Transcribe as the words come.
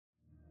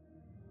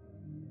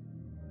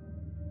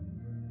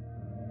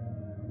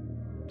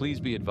Please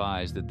be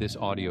advised that this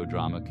audio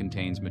drama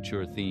contains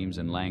mature themes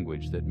and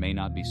language that may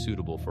not be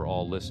suitable for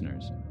all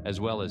listeners, as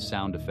well as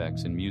sound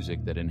effects and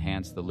music that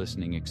enhance the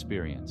listening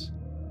experience.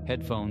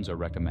 Headphones are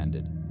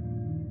recommended.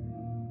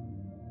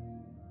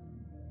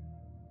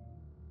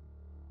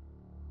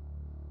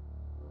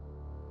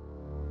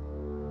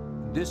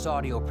 This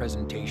audio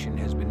presentation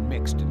has been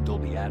mixed in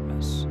Dolby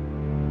Atmos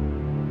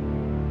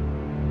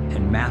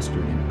and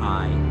mastered in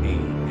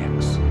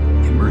IAX,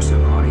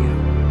 Immersive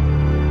Audio.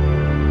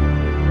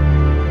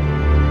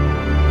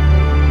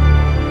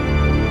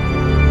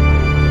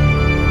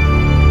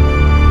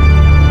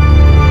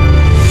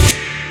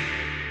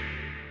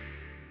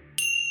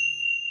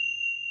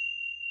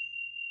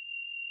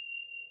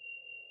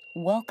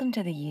 Welcome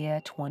to the year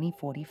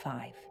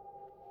 2045.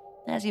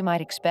 As you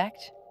might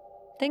expect,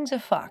 things are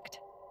fucked.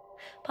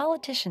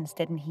 Politicians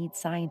didn't heed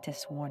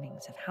scientists'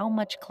 warnings of how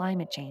much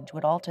climate change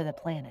would alter the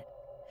planet.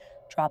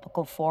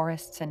 Tropical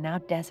forests are now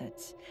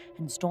deserts,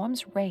 and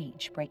storms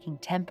rage, breaking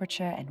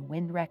temperature and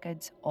wind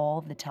records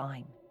all the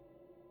time.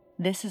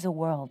 This is a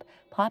world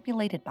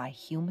populated by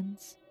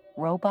humans,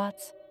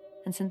 robots,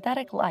 and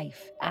synthetic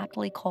life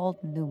aptly called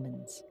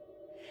Newmans.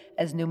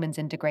 As Newmans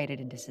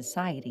integrated into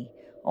society,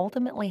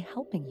 ultimately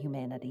helping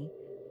humanity,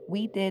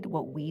 we did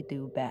what we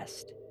do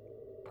best.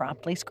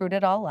 Promptly screwed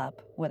it all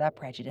up with our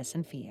prejudice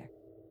and fear.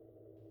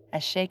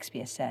 As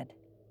Shakespeare said,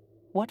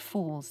 "What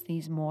fools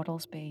these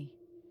mortals be."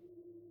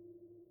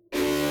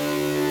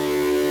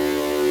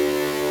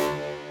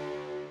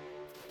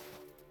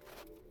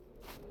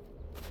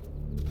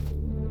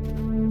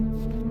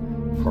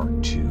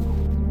 Part 2,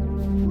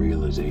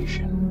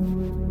 Realization.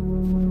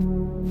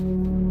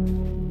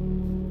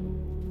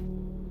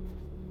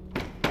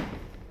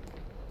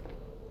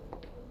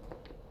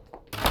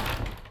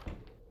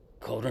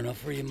 Cold enough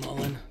for you,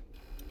 Mullen?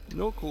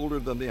 No colder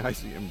than the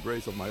icy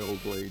embrace of my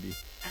old lady.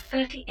 A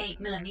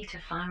 38mm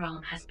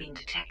firearm has been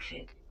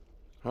detected.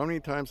 How many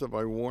times have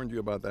I warned you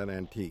about that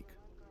antique?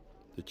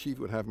 The chief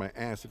would have my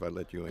ass if I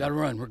let you in. Gotta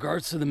run.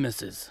 Regards to the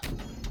missus.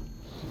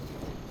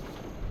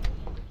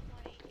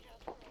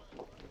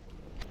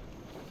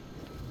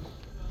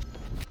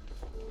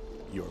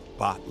 Your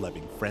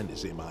bot-loving friend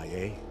is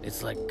MIA.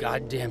 It's like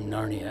goddamn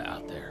Narnia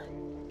out there.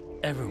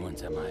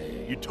 Everyone's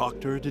MIA. You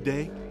talked to her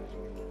today?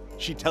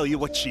 She tell you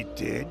what she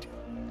did?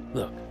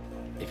 Look,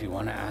 if you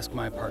want to ask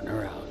my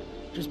partner out,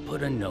 just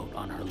put a note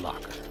on her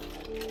locker.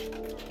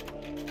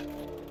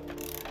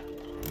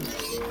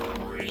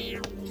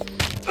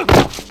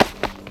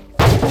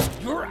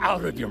 You're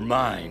out of your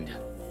mind.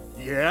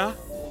 Yeah?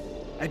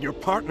 And your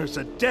partner's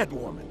a dead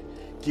woman.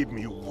 Give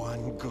me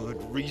one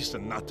good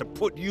reason not to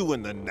put you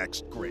in the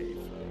next grave.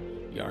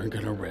 You aren't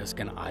gonna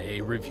risk an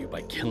IA review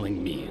by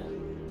killing me.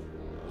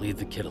 Leave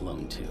the kid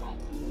alone, too.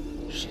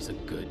 She's a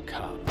good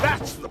cop.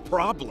 That's the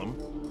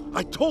problem.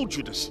 I told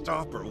you to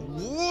stop her,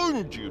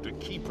 warned you to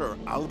keep her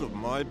out of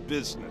my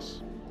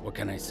business. What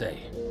can I say?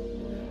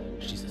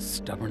 She's a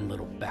stubborn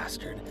little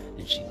bastard,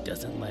 and she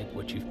doesn't like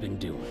what you've been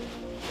doing.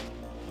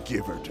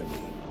 Give her to me.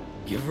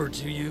 Give her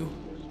to you?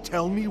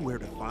 Tell me where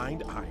to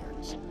find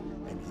Irons,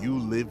 and you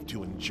live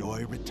to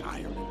enjoy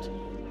retirement.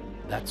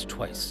 That's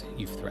twice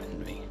you've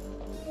threatened me.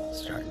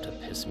 Starting to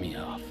piss me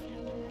off.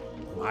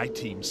 My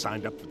team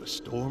signed up for the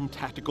Storm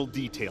Tactical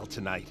Detail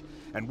tonight,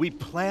 and we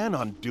plan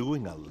on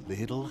doing a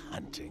little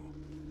hunting.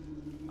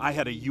 I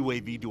had a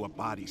UAV do a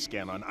body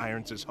scan on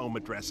Irons' home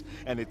address,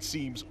 and it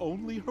seems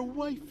only her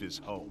wife is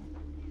home.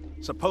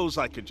 Suppose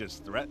I could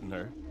just threaten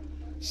her,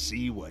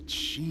 see what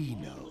she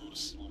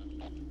knows.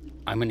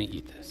 I'm gonna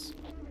eat this.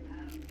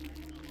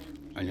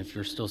 And if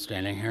you're still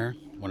standing here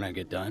when I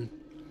get done,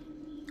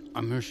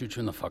 I'm gonna shoot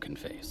you in the fucking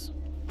face.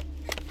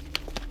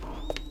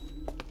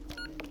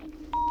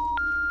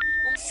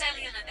 All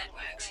cellular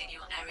networks in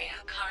your area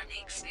are currently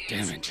experiencing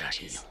Damn it,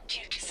 Jackie. glitches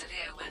due to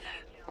severe weather.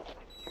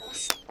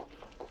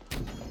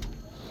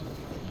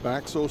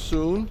 Back so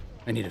soon?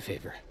 I need a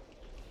favor.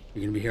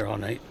 You're gonna be here all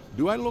night?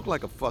 Do I look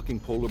like a fucking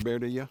polar bear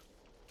to you?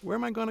 Where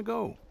am I gonna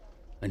go?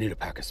 I need a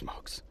pack of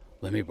smokes.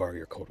 Let me borrow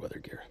your cold weather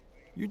gear.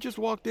 You just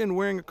walked in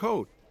wearing a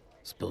coat.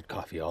 Spilled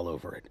coffee all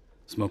over it.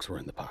 Smokes were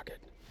in the pocket.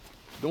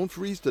 Don't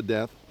freeze to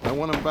death. I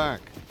want them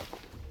back.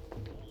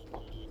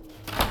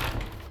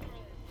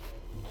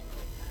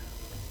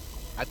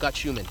 I've got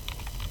Schumann.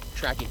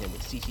 Tracking him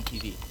with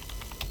CCTV.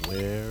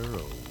 Where,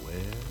 oh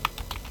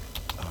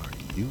where are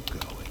you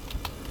going?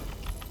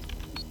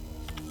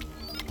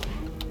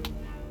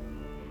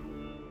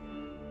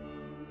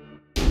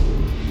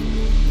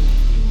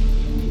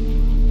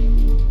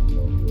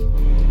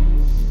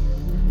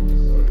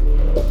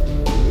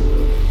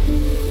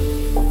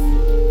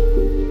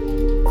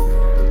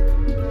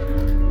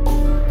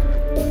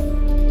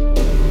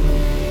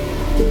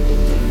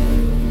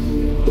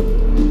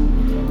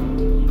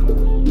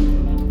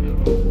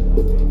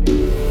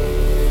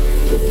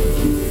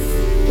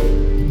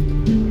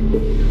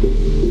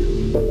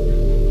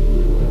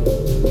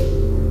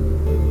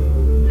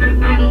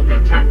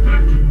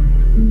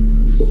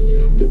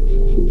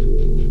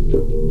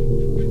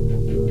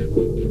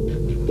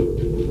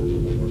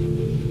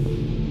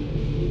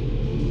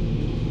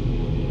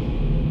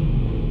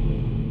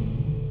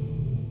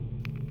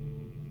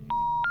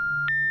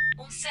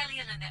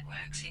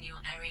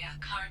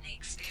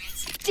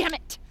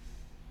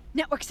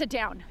 sit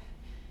down.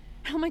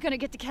 How am I gonna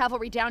get the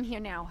cavalry down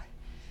here now?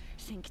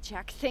 Think,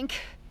 Jack, think.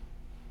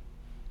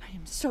 I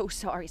am so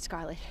sorry,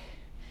 Scarlet.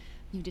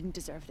 You didn't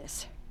deserve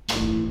this.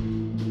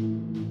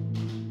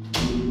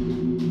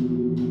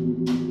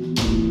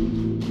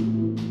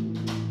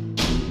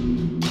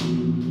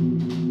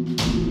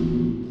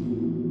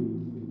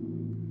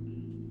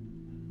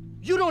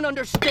 You don't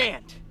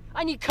understand!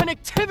 I need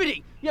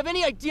connectivity! You have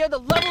any idea the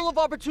level of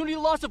opportunity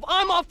loss if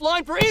I'm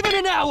offline for even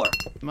an hour?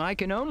 I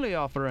can only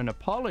offer an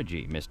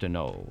apology, Mr.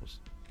 Knowles.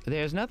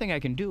 There's nothing I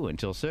can do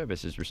until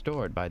service is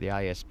restored by the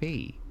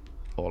ISP.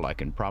 All I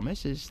can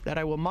promise is that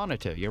I will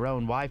monitor your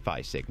own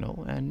Wi-Fi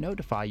signal and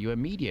notify you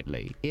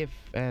immediately if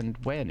and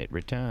when it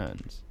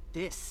returns.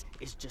 This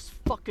is just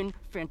fucking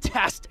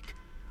fantastic.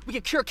 We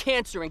can cure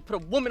cancer and put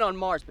a woman on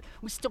Mars, but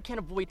we still can't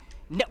avoid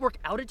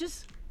network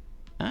outages?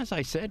 As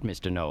I said,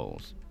 Mr.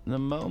 Knowles, the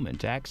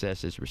moment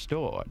access is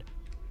restored,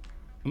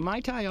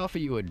 might I offer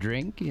you a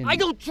drink? I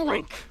don't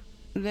drink!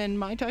 Then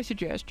might I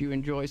suggest you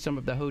enjoy some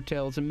of the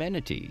hotel's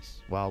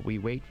amenities while we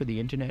wait for the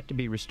internet to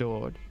be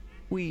restored?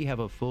 We have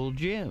a full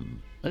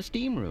gym, a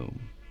steam room,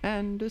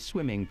 and a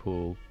swimming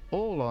pool,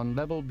 all on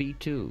level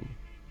B2.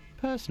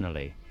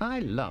 Personally, I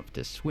love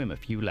to swim a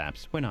few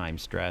laps when I'm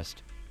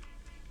stressed.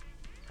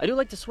 I do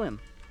like to swim.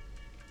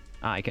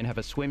 I can have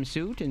a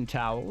swimsuit and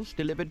towels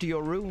delivered to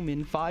your room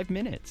in 5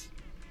 minutes.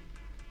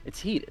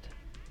 It's heated.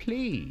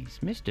 Please,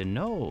 Mr.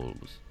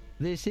 Knowles,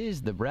 this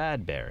is the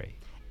Bradbury.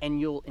 And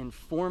you'll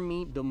inform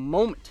me the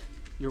moment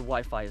your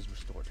Wi-Fi is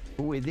restored.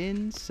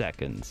 Within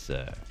seconds,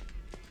 sir.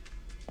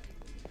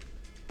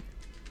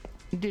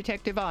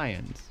 Detective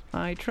Irons,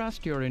 I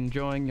trust you're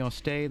enjoying your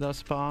stay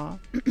thus far?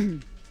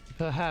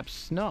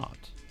 Perhaps not.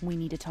 We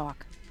need to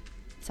talk.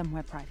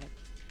 Somewhere private.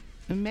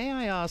 May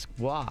I ask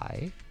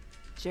why?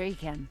 Sure you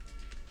can.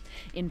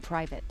 In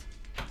private.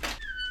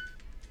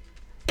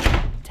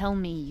 Tell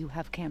me you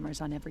have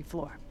cameras on every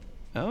floor.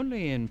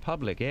 Only in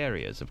public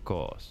areas, of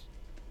course.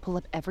 Pull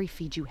up every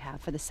feed you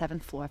have for the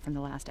 7th floor from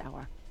the last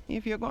hour.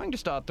 If you're going to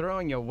start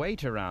throwing your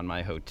weight around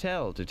my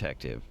hotel,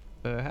 Detective,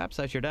 perhaps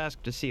I should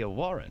ask to see a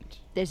warrant.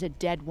 There's a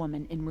dead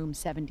woman in room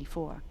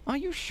 74. Are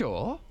you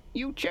sure?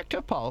 You checked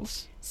her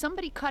pulse?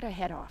 Somebody cut her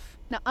head off.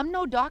 Now, I'm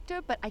no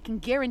doctor, but I can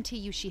guarantee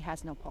you she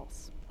has no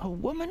pulse. A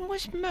woman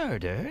was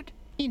murdered?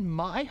 In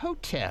my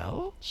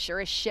hotel? Sure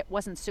as shit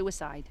wasn't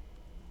suicide.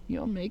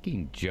 You're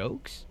making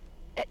jokes?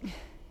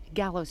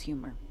 Gallows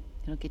humor.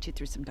 It'll get you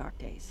through some dark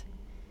days.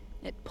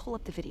 Pull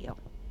up the video.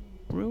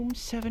 Room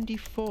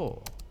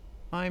 74.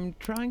 I'm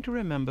trying to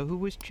remember who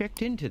was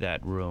checked into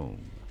that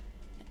room.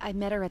 I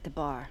met her at the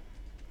bar.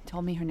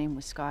 Told me her name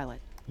was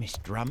Scarlet. Miss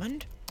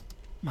Drummond?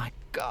 My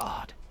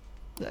God,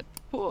 that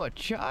poor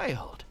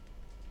child.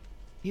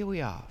 Here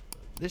we are.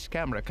 This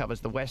camera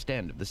covers the west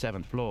end of the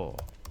 7th floor.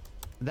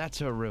 That's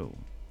her room.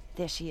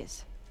 There she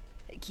is.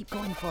 Keep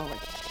going forward.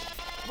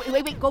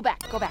 Wait, go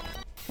back.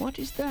 What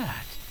is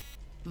that?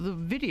 The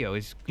video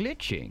is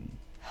glitching.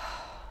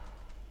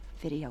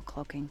 Video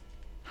cloaking.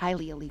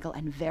 Highly illegal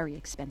and very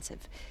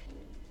expensive.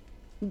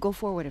 Go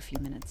forward a few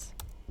minutes.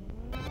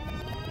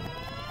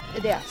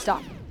 There,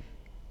 stop.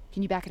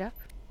 Can you back it up?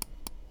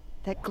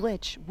 That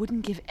glitch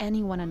wouldn't give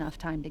anyone enough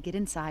time to get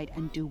inside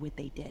and do what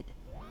they did.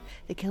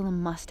 The killer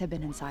must have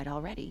been inside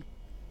already,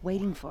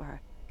 waiting for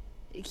her.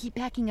 Keep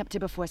backing up to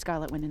before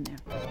Scarlet went in there.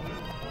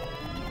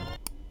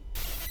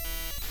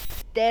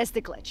 There's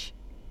the glitch.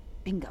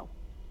 Bingo.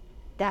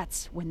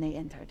 That's when they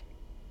entered.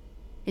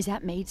 Is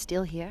that maid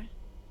still here?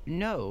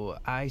 No,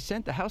 I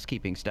sent the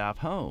housekeeping staff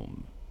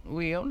home.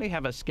 We only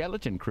have a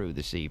skeleton crew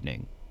this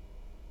evening.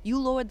 You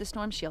lowered the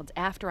storm shields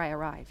after I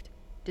arrived.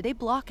 Did they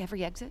block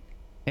every exit?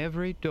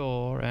 Every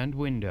door and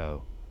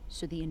window.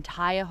 So the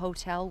entire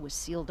hotel was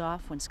sealed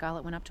off when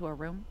Scarlet went up to her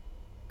room?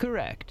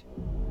 Correct.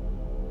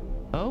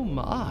 Oh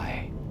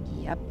my.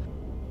 Yep.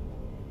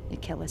 The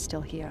killer's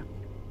still here.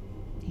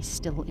 He's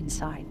still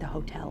inside the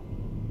hotel.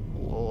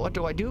 What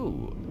do I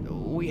do?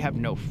 We have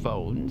no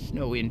phones,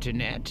 no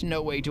internet,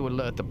 no way to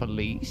alert the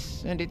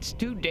police, and it's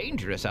too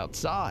dangerous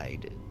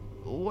outside.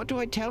 What do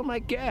I tell my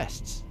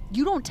guests?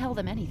 You don't tell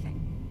them anything.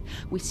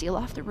 We seal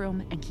off the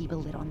room and keep a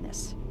lid on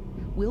this.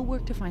 We'll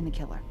work to find the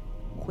killer,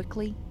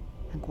 quickly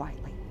and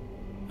quietly.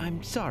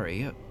 I'm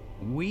sorry,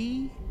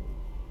 we?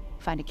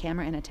 Find a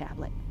camera and a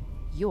tablet.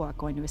 You're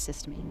going to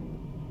assist me.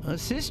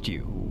 Assist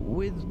you?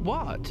 With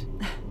what?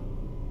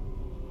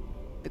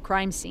 The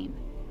crime scene.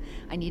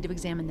 I need to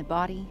examine the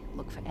body,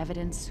 look for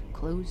evidence,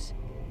 clues.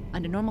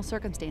 Under normal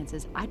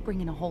circumstances, I'd bring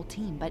in a whole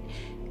team, but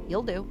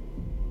you'll do.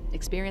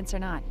 Experience or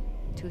not,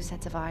 2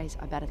 sets of eyes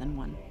are better than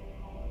 1.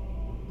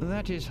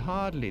 That is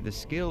hardly the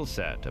skill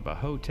set of a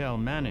hotel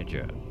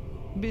manager.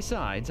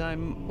 Besides,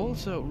 I'm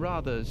also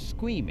rather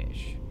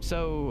squeamish,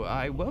 so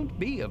I won't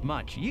be of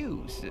much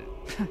use.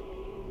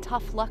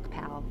 Tough luck,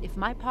 pal. If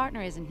my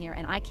partner isn't here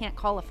and I can't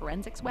call a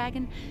forensics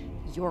wagon,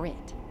 you're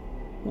it.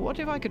 What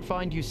if I could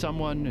find you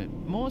someone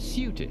more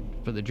suited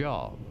for the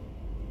job?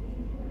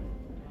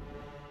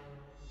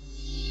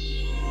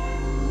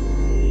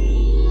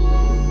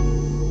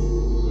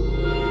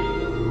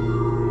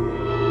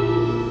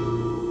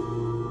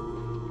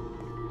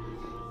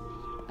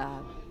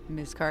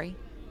 Miss Curry?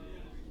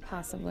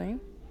 Possibly.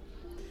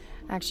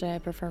 Actually, I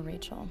prefer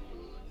Rachel.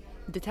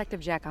 Detective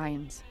Jack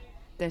Irons.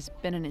 There's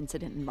been an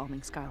incident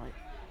involving Scarlett.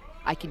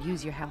 I could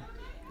use your help.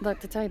 Look,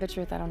 to tell you the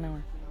truth, I don't know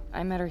her.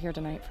 I met her here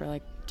tonight for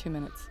like 2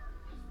 minutes.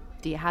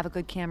 Do you have a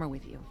good camera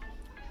with you?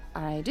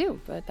 I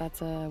do, but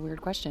that's a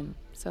weird question.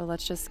 So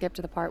let's just skip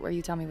to the part where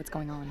you tell me what's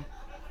going on.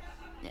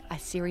 A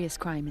serious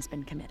crime has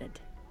been committed.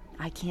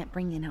 I can't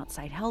bring in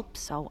outside help,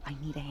 so I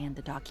need a hand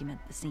to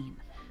document the scene.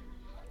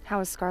 How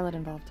is Scarlett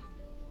involved?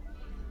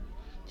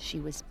 She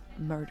was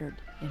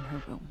murdered in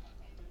her room.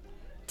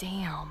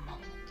 Damn.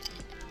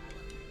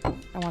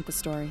 I want the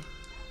story.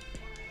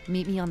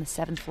 Meet me on the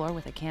 7th floor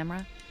with a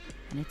camera,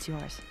 and it's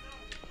yours.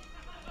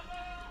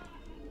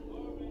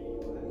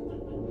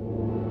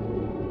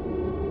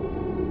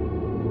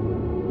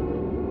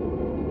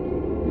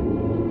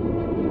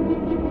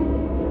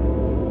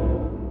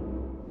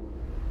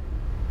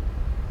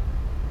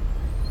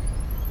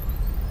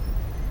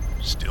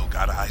 Still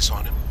got eyes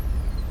on him?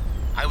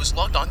 I was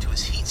logged onto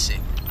his heat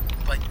sink,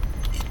 but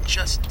it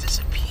just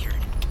disappeared.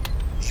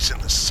 He's in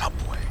the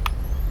subway.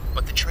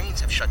 But the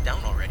trains have shut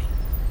down already.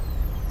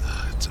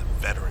 It's a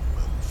veteran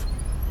move.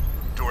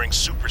 During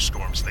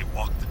superstorms, they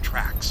walk the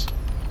tracks.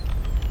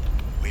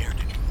 Where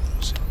did you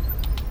lose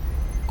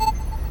him?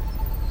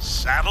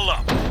 Saddle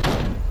up.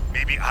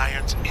 Maybe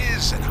Irons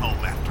is at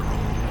home after all.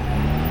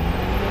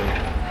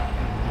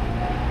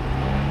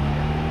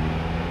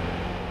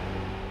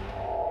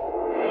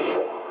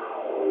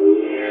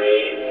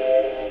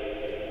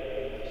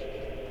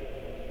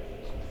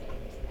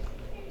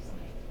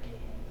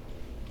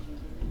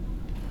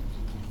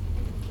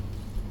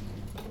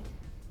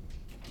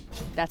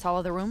 That's all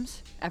of the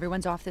rooms?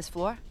 Everyone's off this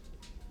floor?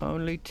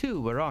 Only 2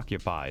 were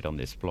occupied on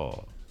this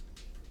floor.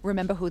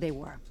 Remember who they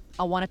were.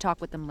 I'll want to talk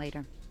with them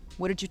later.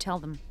 What did you tell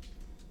them?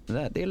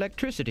 That the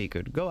electricity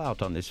could go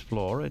out on this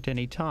floor at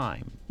any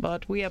time,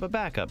 but we have a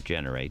backup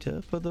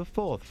generator for the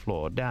 4th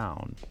floor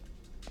down.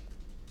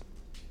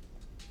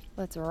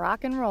 Let's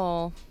rock and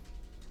roll.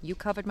 You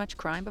covered much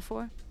crime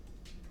before?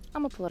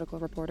 I'm a political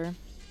reporter.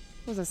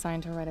 Was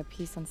assigned to write a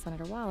piece on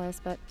Senator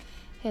Wallace, but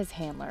his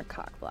handler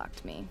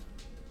cock-blocked me.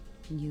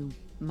 You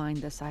mind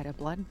the sight of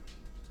blood?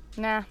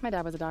 Nah, my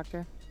dad was a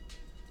doctor.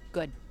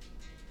 Good.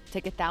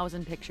 Take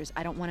 1,000 pictures.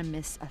 I don't want to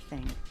miss a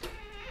thing.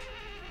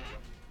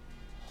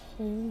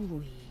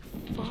 Holy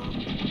fuck.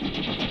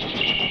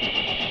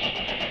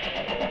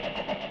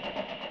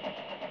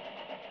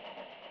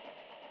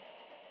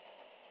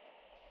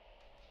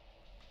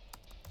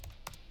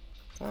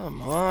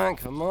 Come on,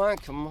 come on,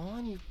 come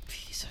on, you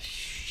piece of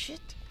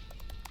shit.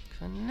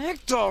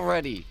 Connect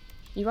already.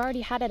 You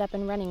already had it up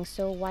and running,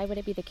 so why would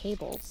it be the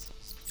cables?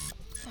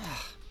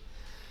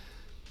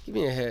 Give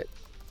me a hit.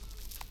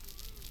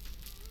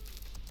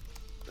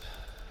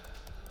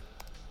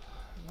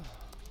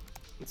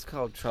 It's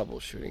called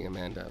troubleshooting,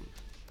 Amanda.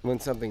 When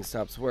something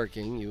stops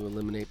working, you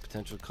eliminate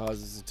potential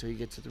causes until you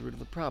get to the root of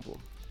the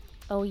problem.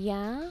 Oh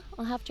yeah?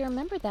 I'll have to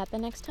remember that the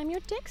next time your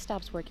dick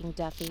stops working,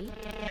 Duffy.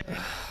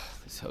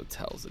 This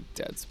hotel's a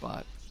dead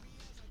spot.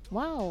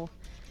 Wow,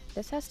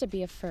 this has to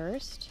be a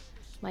first.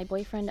 My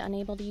boyfriend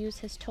unable to use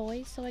his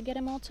toys, so I get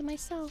him all to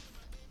myself.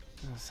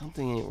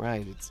 Something ain't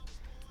right. It's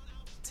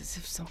as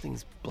if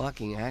something's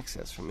blocking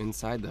access from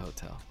inside the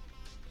hotel.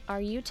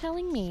 Are you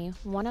telling me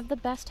one of the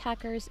best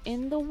hackers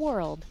in the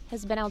world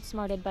has been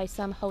outsmarted by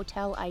some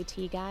hotel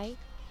IT guy?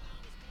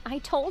 I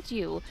told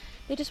you.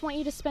 They just want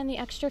you to spend the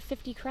extra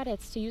 50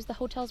 credits to use the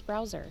hotel's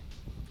browser.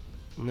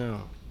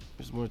 No,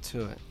 there's more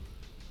to it.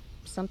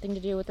 Something to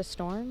do with the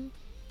storm?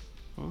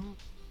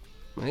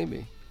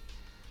 Maybe.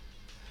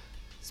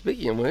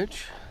 Speaking of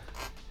which,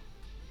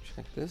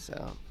 check this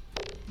out.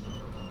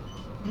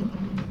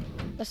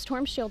 The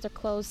storm shields are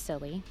closed,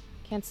 silly.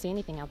 Can't see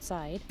anything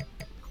outside.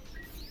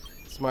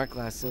 Smart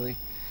glass, silly.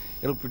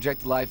 It'll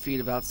project the live feed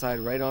of outside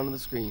right onto the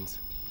screens.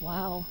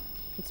 Wow,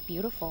 it's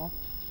beautiful.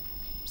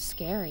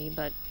 Scary,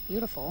 but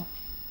beautiful.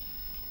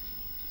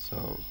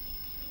 So,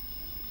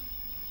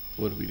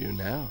 what do we do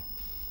now?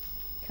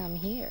 Come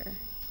here.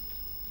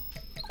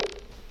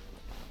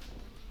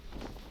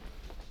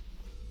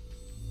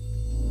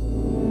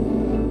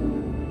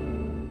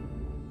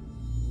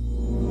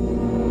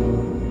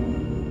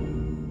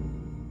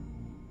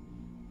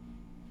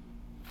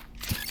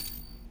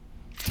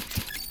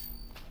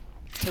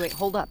 Hey, wait,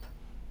 hold up.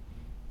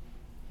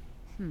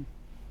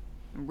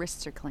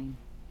 Wrists are clean.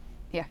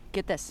 Here,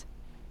 get this.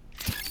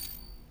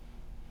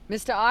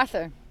 Mr.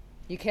 Arthur,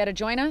 you care to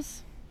join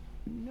us?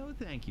 No,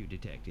 thank you,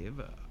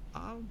 Detective.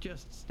 I'll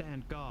just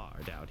stand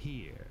guard out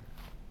here.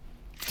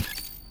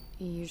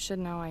 You should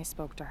know I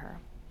spoke to her.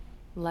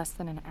 Less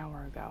than an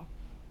hour ago.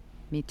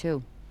 Me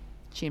too.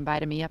 She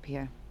invited me up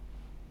here.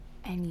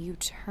 And you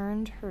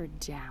turned her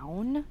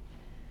down?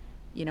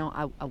 You know,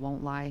 I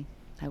won't lie.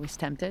 I was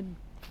tempted,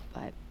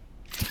 but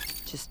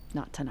just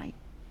not tonight.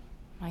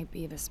 Might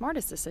be the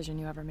smartest decision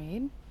you ever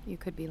made. You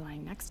could be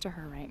lying next to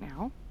her right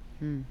now.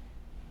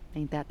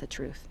 Ain't that the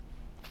truth?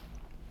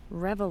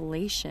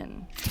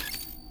 Revelation.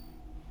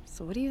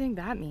 So what do you think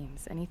that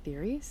means? Any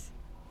theories?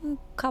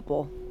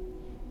 Couple.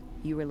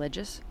 You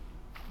religious?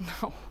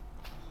 No.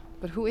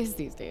 But who is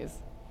these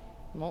days?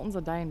 Moulton's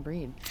a dying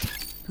breed.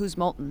 Who's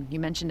Moulton? You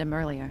mentioned him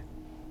earlier.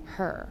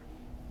 Her.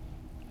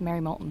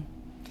 Mary Moulton.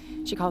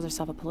 She calls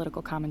herself a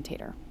political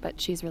commentator,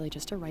 but she's really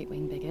just a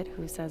right-wing bigot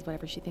who says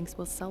whatever she thinks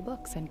will sell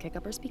books and kick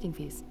up her speaking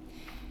fees.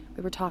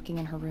 We were talking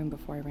in her room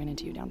before I ran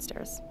into you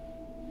downstairs.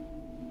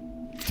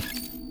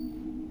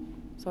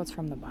 So it's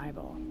from the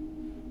Bible.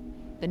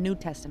 The New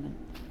Testament.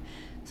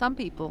 Some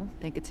people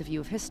think it's a view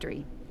of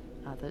history.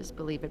 Others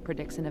believe it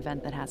predicts an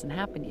event that hasn't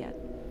happened yet.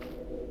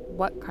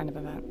 What kind of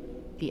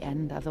event? The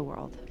end of the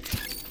world.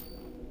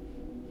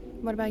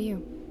 What about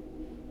you?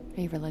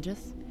 Are you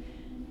religious?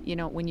 You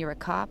know, when you're a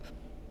cop,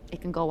 it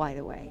can go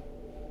either way.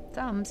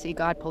 Some see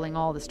God pulling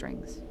all the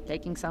strings,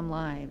 taking some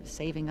lives,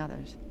 saving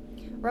others.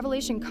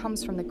 Revelation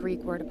comes from the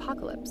Greek word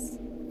apocalypse,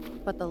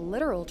 but the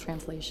literal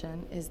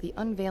translation is the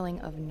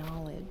unveiling of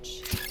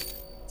knowledge.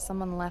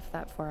 Someone left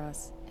that for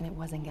us, and it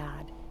wasn't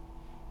God.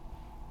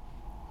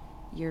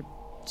 You're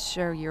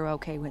sure you're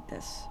okay with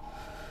this?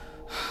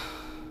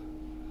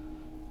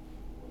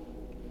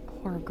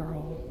 Poor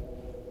girl.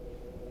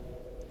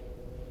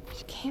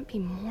 She can't be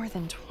more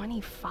than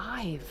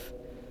 25.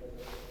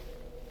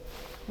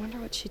 I wonder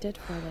what she did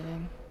for a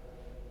living.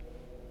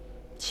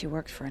 She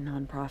worked for a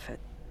nonprofit.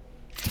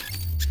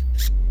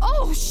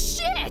 Oh,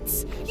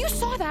 shit! You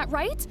saw that,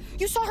 right?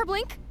 You saw her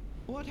blink?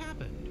 What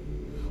happened?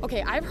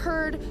 Okay, I've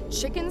heard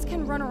chickens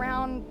can run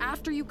around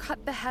after you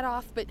cut the head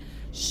off, but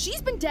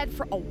she's been dead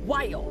for a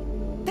while.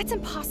 That's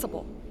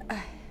impossible.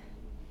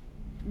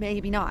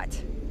 Maybe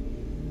not.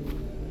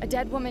 A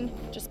dead woman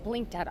just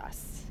blinked at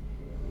us.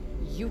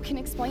 You can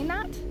explain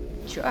that?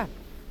 Sure.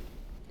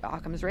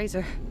 Occam's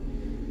razor.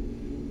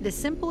 The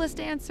simplest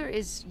answer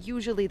is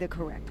usually the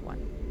correct one.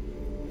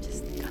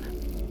 Just gotta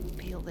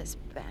peel this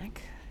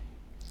back.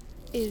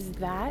 Is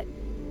that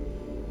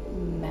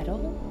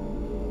metal?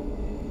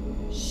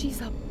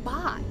 She's a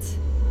bot.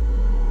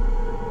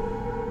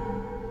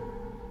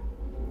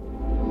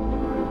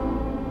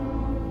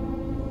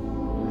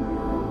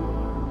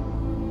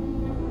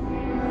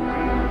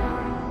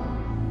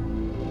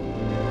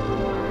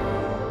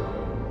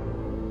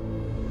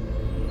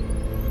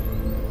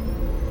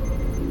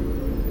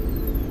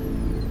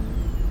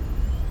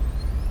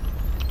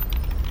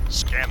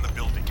 Scan the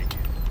building again.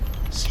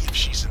 See if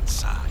she's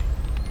inside.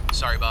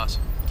 Sorry, boss.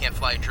 Can't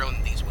fly a drone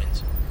in these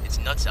winds. It's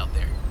nuts out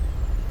there.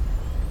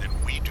 Then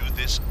we do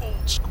this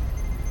old school.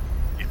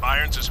 If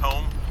Irons is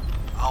home,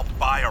 I'll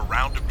buy a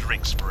round of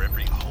drinks for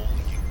every hole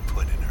you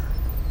put in her.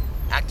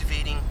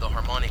 Activating the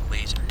harmonic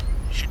laser.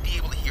 Should be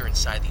able to hear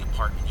inside the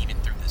apartment even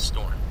through this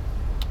storm.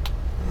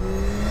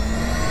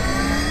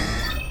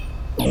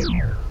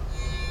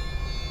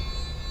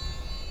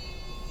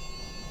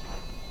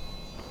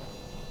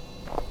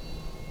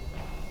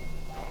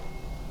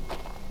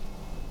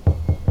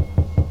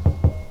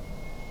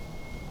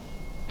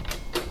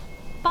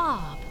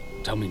 Bob.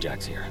 Tell me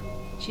Jack's here.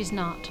 She's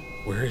not.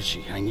 Where is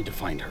she? I need to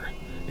find her.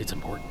 It's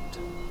important.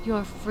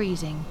 You're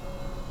freezing.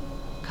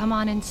 Come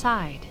on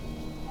inside.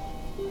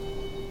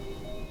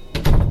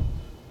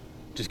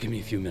 Just give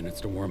me a few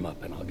minutes to warm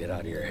up and I'll get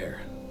out of your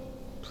hair.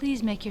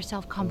 Please make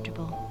yourself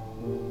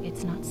comfortable.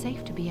 It's not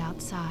safe to be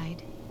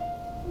outside.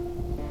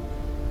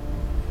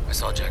 I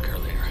saw Jack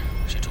earlier.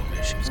 She told me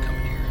she was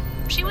coming here.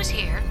 She was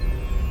here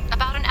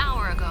about an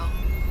hour ago.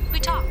 We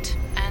talked,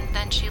 and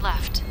then she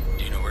left.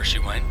 Do you know where she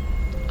went?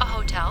 A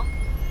hotel.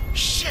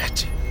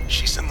 Shit!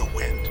 She's in the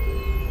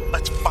wind.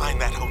 Let's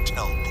find that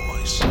hotel,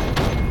 boys.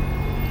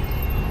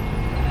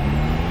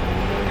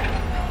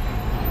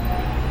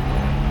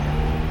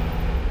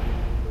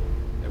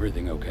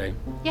 Everything okay?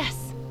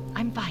 Yes,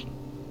 I'm fine.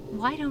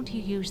 Why don't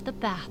you use the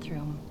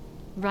bathroom?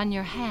 Run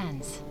your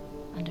hands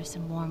under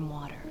some warm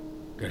water.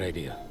 Good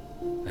idea.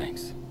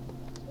 Thanks.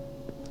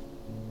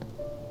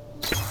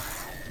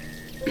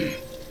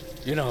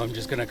 You know, I'm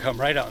just gonna come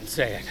right out and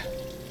say it.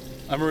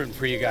 I'm rooting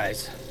for you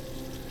guys.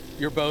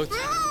 You're both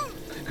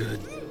good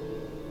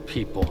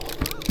people.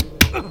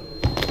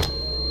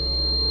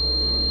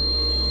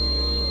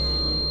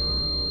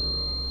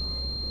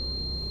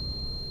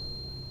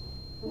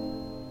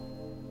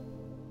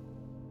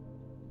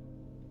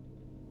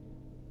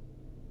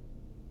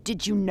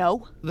 Did you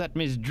know? That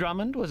Miss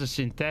Drummond was a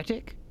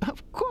synthetic?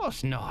 Of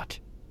course not.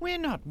 We're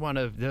not one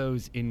of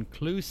those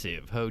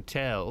inclusive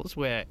hotels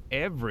where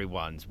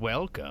everyone's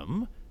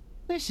welcome.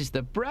 This is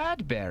the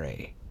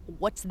Bradbury.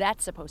 What's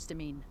that supposed to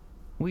mean?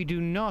 We do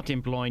not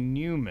employ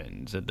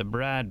Newmans at the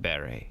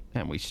Bradbury,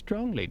 and we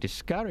strongly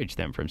discourage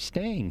them from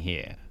staying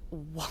here.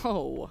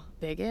 Whoa.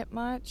 Bigot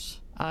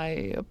much?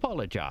 I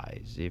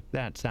apologize if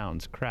that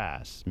sounds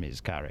crass,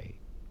 Ms. Curry.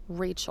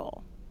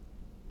 Rachel.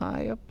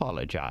 I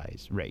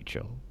apologize,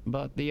 Rachel,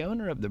 but the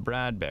owner of the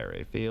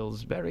Bradbury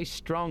feels very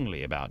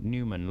strongly about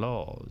Newman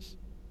laws.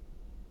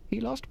 He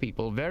lost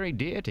people very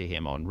dear to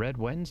him on Red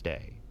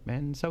Wednesday,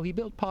 and so he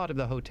built part of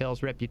the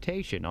hotel's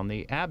reputation on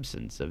the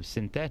absence of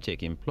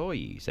synthetic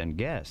employees and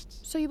guests.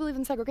 So you believe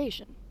in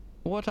segregation?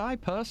 What I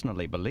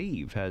personally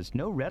believe has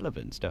no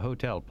relevance to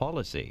hotel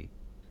policy.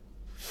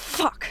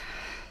 Fuck!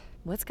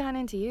 What's gotten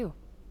into you?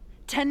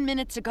 10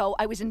 minutes ago,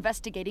 I was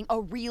investigating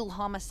a real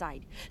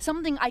homicide.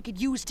 Something I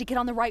could use to get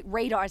on the right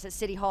radars at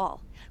City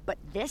Hall. But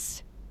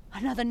this?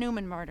 Another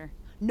Newman murder.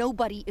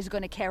 Nobody is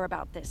gonna care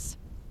about this.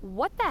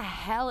 What the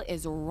hell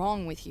is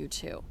wrong with you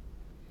two?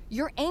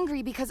 You're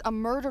angry because a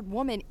murdered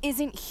woman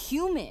isn't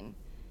human.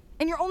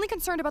 And you're only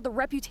concerned about the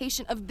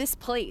reputation of this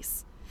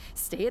place.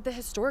 Stay at the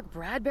historic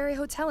Bradbury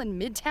Hotel in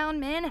Midtown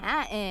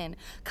Manhattan.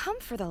 Come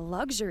for the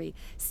luxury.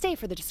 Stay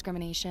for the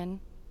discrimination.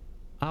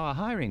 Our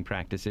hiring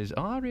practices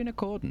are in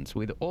accordance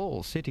with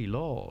all city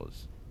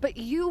laws. But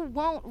you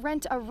won't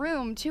rent a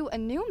room to a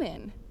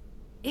Newman.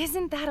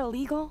 Isn't that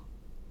illegal?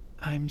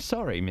 I'm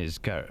sorry, Ms.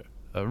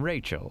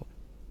 Rachel.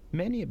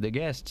 Many of the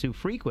guests who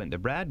frequent the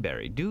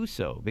Bradbury do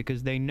so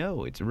because they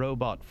know it's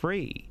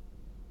robot-free.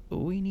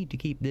 We need to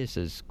keep this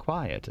as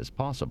quiet as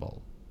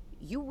possible.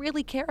 You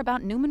really care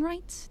about Newman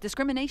rights?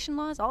 Discrimination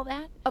laws, all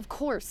that? Of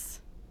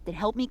course. Then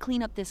help me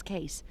clean up this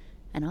case,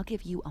 and I'll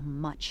give you a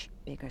much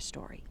bigger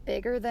story.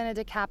 Bigger than a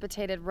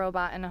decapitated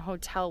robot in a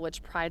hotel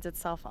which prides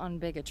itself on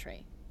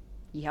bigotry.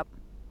 Yep.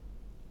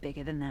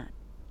 Bigger than that.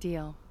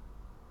 Deal.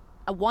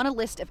 I want a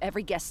list of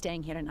every guest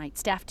staying here tonight,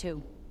 staff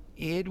too.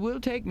 It will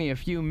take me a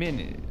few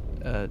minutes.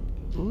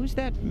 Who's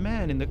that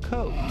man in the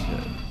coat?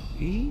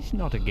 He's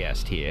not a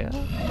guest here.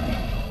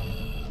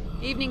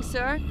 Evening,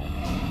 sir.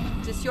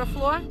 Is this your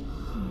floor?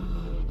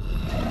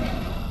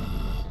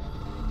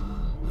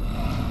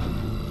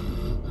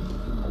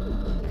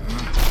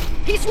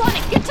 He's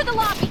running! Get to the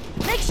lobby!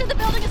 Make sure the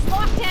building is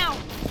locked down!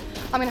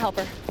 I'm gonna help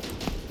her.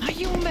 Are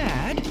you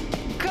mad?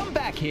 Come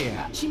back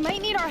here. She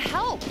might need our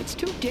help. It's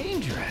too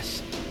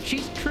dangerous.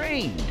 She's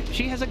trained.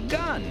 She has a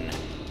gun.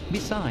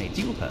 Besides,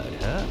 you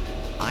heard her.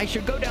 I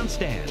should go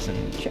downstairs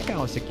and check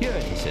our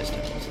security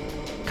systems.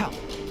 Come,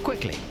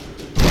 quickly.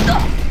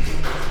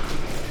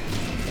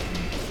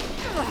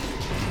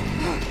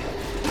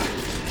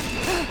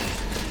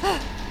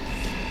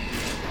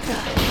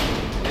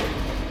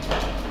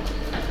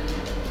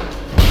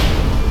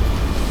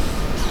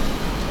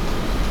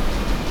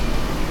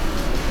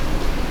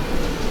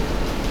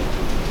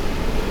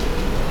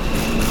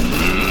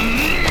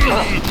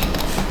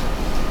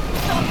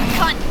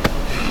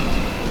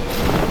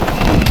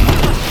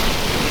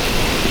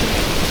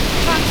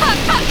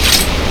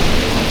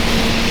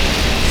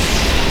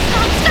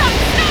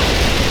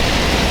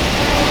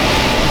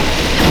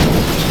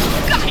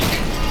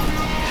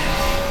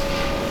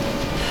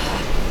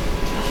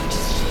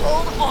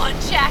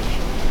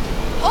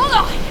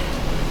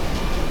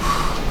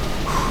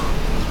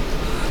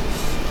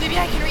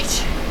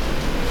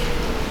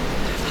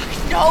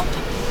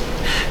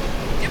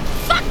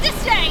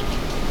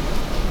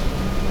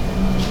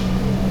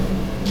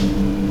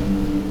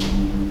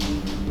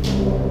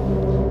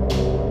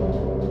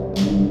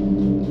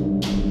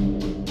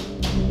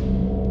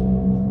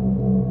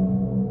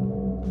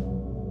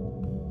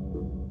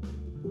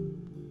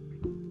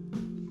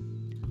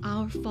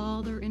 Our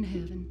Father in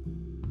heaven,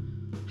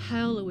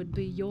 hallowed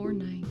be your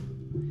name.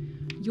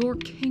 Your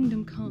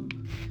kingdom come,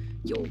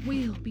 your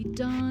will be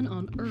done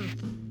on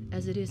earth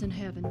as it is in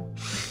heaven.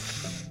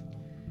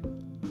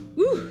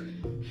 Woo!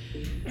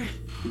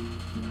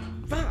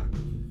 Fuck!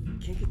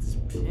 Can't get this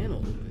panel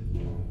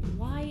open.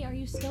 Why are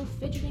you still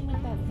fidgeting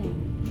with that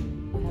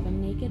thing? You have a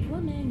naked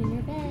woman in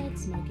your bed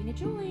smoking a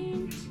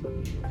joint.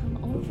 Come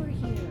over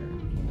here.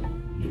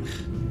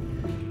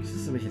 This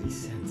doesn't make any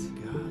sense.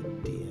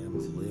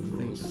 Goddamn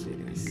liberal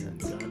cities.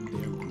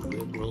 Goddamn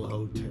liberal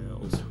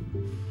hotels.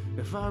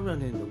 If I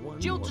run into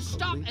one Jill, more just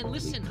stop and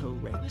politically listen.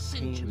 correct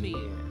Listen to me.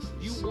 pansy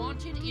You asses.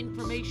 wanted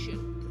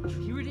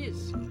information. Here it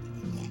is.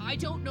 I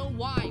don't know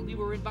why we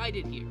were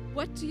invited here.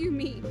 What do you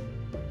mean?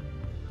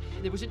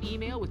 There was an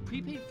email with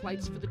prepaid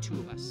flights for the two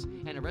of us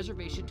and a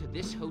reservation to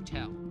this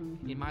hotel.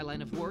 In my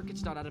line of work,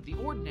 it's not out of the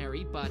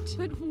ordinary, but...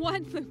 But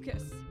what,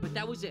 Lucas? But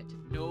that was it.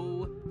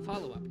 No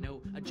follow-up,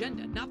 no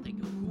agenda, nothing.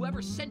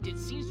 Whoever sent it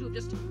seems to have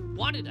just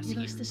wanted us Give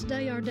here. us this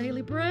day our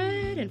daily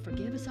bread and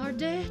forgive us our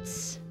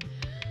debts,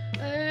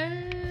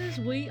 as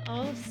we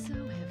also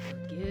have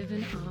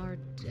forgiven our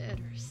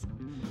debtors.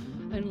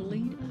 And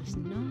lead us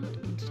not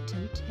into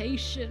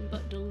temptation,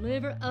 but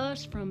deliver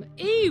us from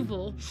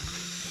evil.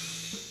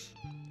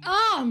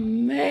 Oh,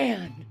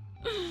 man!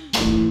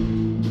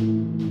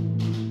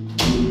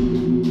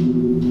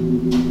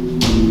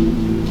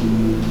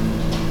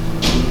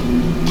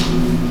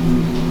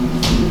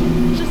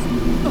 Just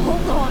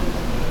hold on.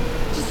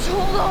 Just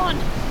hold on.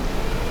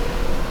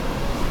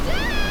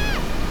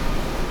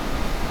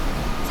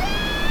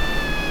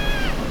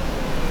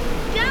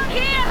 Down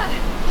here!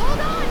 Hold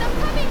on, I'm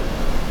coming!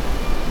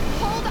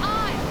 Hold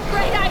on!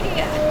 Great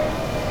idea!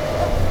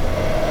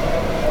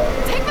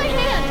 Take my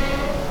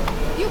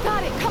hand! You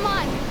got it, come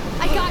on!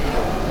 I got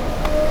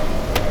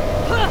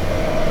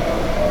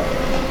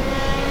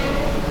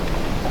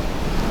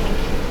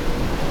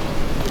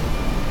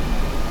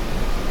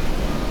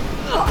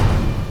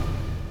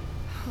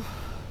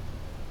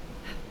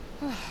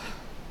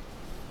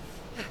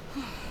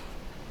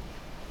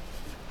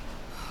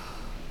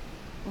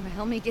Wanna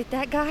help me get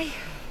that guy?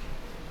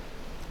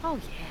 Oh,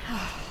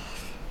 yeah.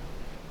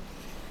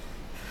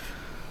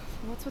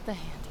 What's with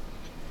the hand?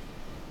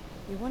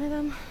 You one of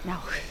them? No.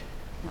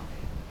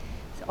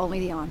 It's only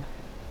the arm.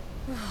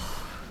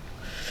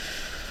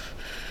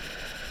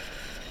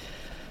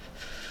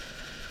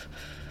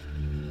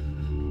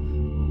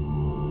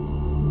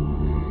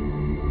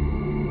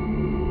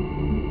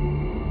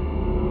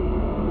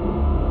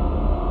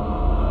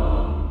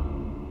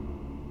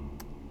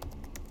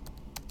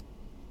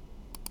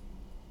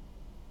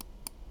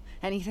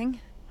 Anything?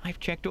 I've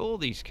checked all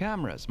these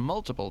cameras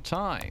multiple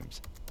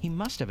times. He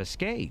must have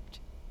escaped.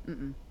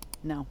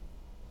 No.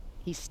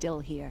 He's still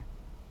here.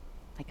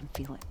 I can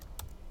feel it.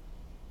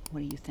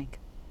 What do you think?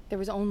 There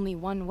was only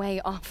one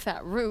way off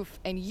that roof,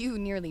 and you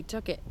nearly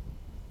took it.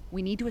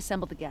 We need to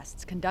assemble the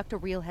guests, conduct a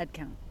real head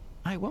count.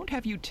 I won't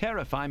have you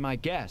terrify my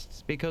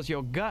guests, because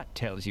your gut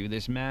tells you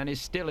this man is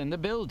still in the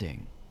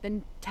building.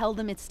 Then tell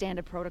them it's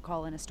standard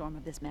protocol in a storm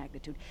of this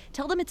magnitude.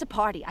 Tell them it's a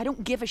party. I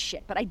don't give a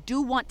shit, but I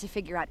do want to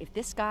figure out if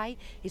this guy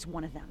is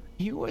one of them.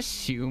 You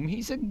assume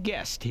he's a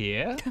guest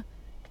here?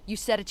 You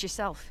said it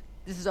yourself.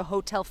 This is a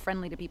hotel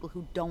friendly to people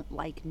who don't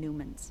like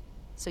Newmans.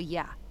 So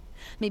yeah,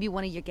 maybe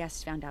one of your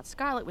guests found out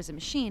Scarlett was a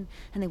machine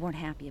and they weren't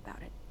happy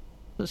about it.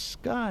 The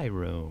Sky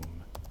Room.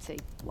 Say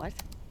what?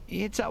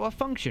 It's our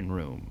function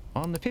room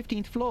on the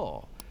 15th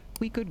floor.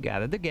 We could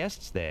gather the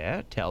guests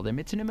there, tell them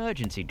it's an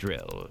emergency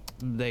drill.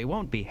 They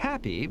won't be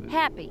happy.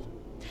 Happy?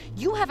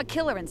 You have a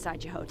killer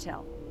inside your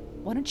hotel.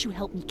 Why don't you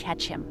help me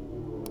catch him?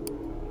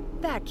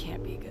 That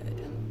can't be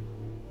good.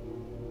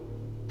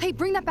 Hey,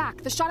 bring that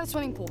back. The shot of the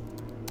swimming pool.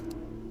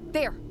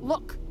 There,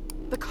 look.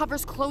 The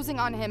cover's closing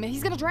on him and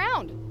he's gonna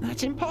drown.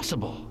 That's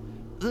impossible.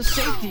 The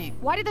safety...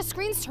 Why did the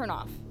screens turn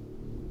off?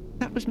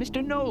 That was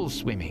Mr. Knowles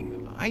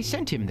swimming. I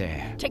sent him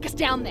there. Take us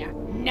down there,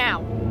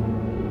 now.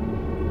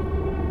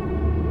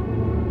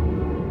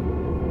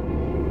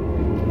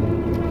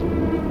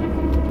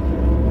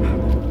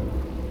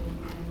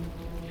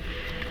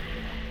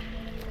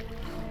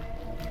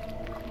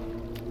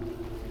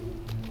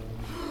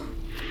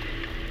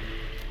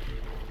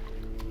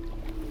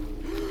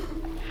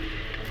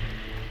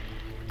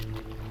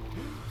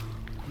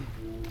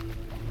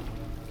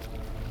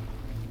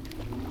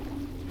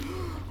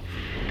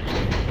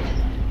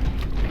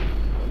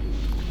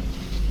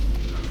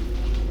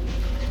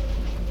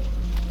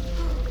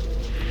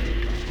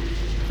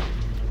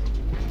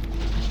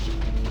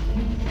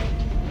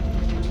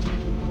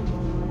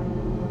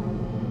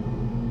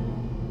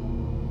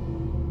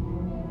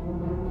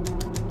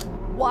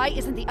 Why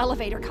isn't the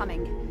elevator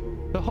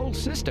coming? The whole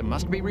system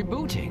must be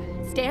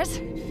rebooting. Stairs?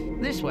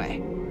 This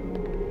way.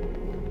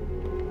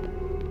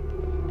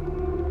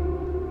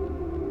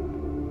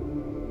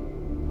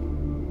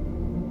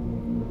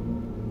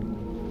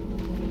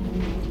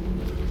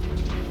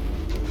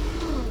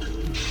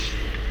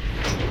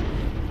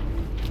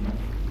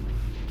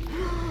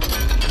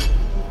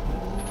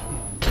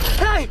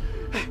 Hey!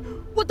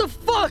 What the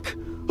fuck?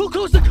 Who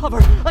closed the cover?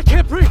 I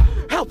can't breathe!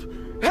 Help!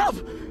 Help!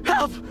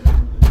 Help!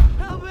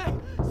 Help me!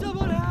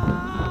 Someone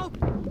help!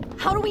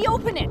 How do we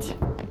open it?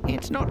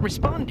 It's not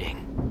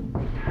responding.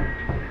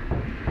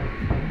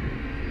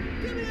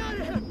 Get me out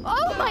of here!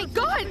 Oh my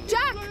god,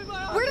 Jack!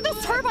 Where did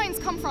those turbines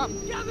come from?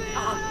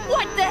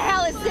 What the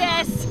hell is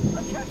this?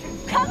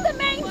 Cut the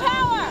main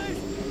power!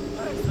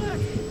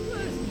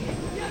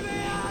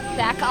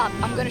 Back up.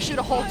 I'm gonna shoot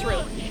a hole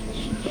through.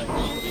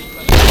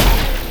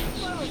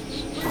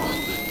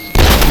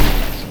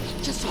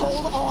 Just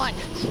hold on.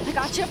 I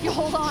got you if you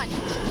hold on.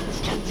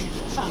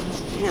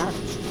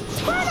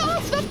 Turn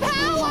off the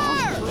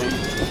power!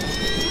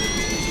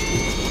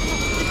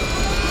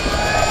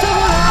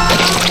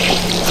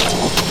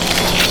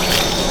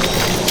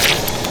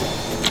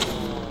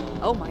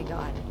 Oh my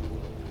god.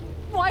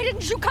 Why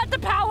didn't you cut the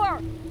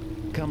power?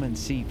 Come and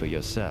see for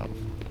yourself.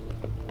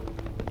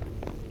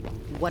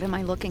 What am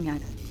I looking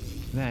at?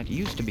 That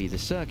used to be the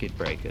circuit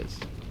breakers,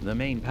 the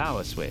main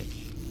power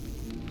switch.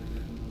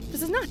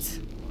 This is nuts.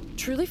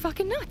 Truly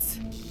fucking nuts.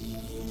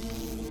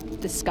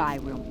 The Sky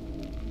Room.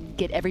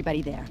 Get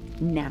everybody there,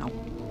 now.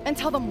 And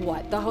tell them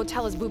what? The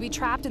hotel is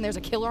booby-trapped and there's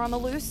a killer on the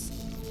loose?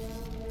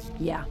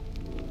 Yeah,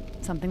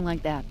 something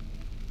like that.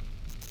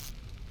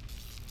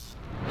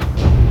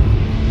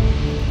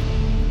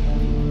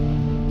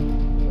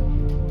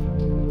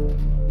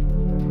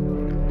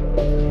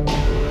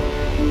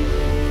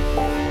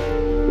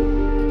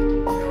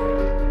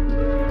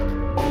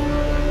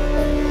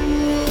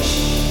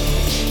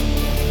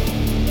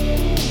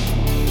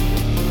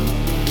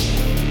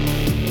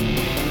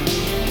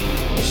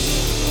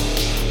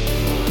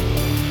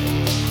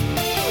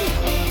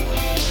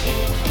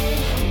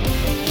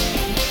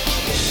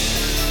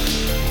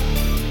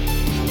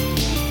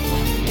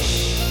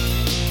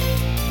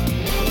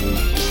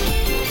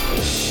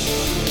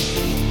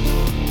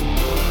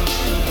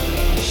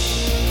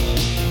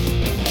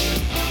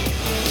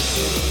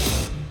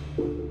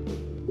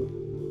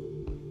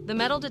 The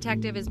Metal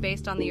Detective is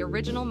based on the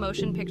original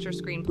motion picture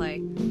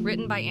screenplay,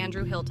 written by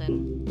Andrew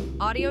Hilton.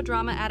 Audio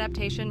drama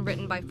adaptation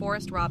written by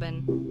Forrest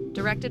Robin.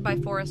 Directed by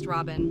Forrest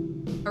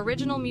Robin.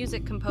 Original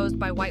music composed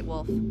by White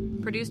Wolf.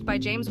 Produced by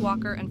James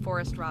Walker and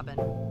Forrest Robin.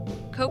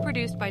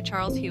 Co-produced by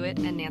Charles Hewitt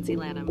and Nancy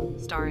Lanham,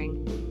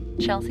 starring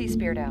Chelsea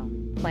Speardow,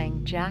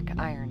 playing Jack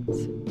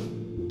Irons.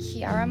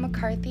 Kiara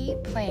McCarthy,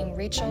 playing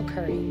Rachel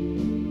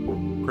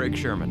Curry. Craig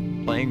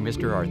Sherman, playing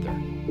Mr. Arthur.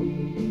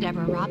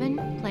 Deborah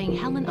Robin, playing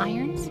Helen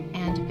Irons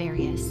and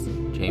Various.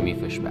 Jamie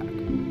Fishback,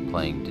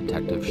 playing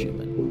Detective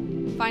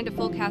Schumann. Find a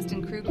full cast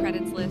and crew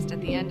credits list at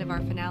the end of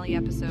our finale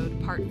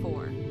episode, Part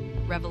 4,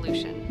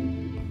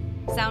 Revolution.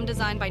 Sound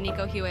design by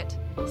Nico Hewitt.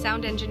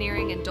 Sound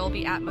engineering and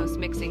Dolby Atmos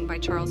mixing by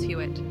Charles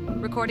Hewitt.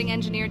 Recording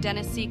engineer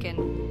Dennis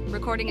Seekin.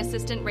 Recording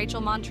assistant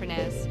Rachel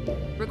Montranez.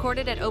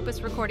 Recorded at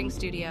Opus Recording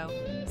Studio.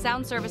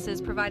 Sound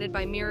services provided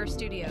by Mirror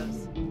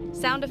Studios.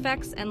 Sound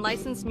effects and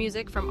licensed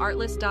music from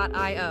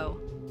Artlist.io.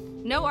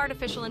 No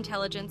artificial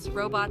intelligence,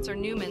 robots, or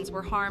Newmans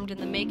were harmed in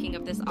the making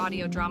of this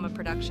audio drama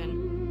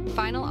production.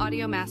 Final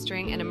audio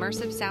mastering and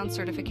immersive sound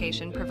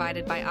certification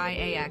provided by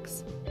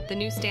IAX, the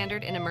new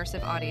standard in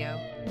immersive audio.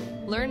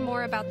 Learn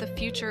more about the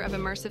future of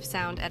immersive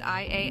sound at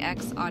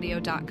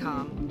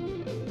iaxaudio.com.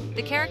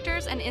 The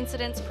characters and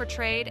incidents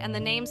portrayed and the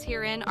names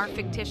herein are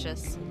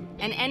fictitious,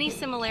 and any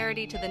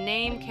similarity to the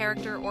name,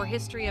 character, or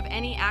history of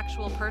any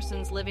actual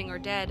persons living or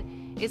dead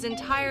is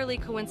entirely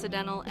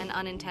coincidental and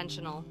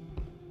unintentional.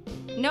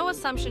 No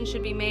assumption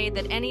should be made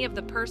that any of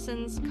the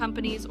persons,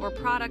 companies, or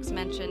products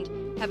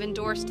mentioned have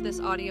endorsed this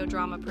audio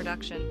drama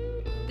production.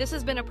 This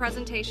has been a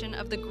presentation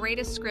of the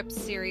Greatest Scripts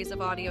series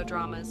of audio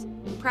dramas,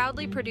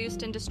 proudly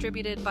produced and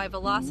distributed by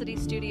Velocity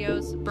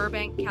Studios,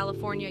 Burbank,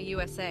 California,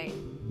 USA.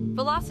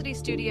 Velocity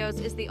Studios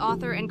is the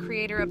author and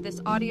creator of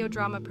this audio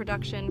drama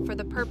production for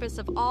the purpose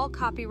of all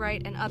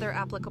copyright and other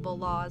applicable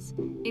laws,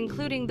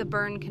 including the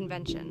Berne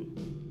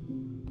Convention.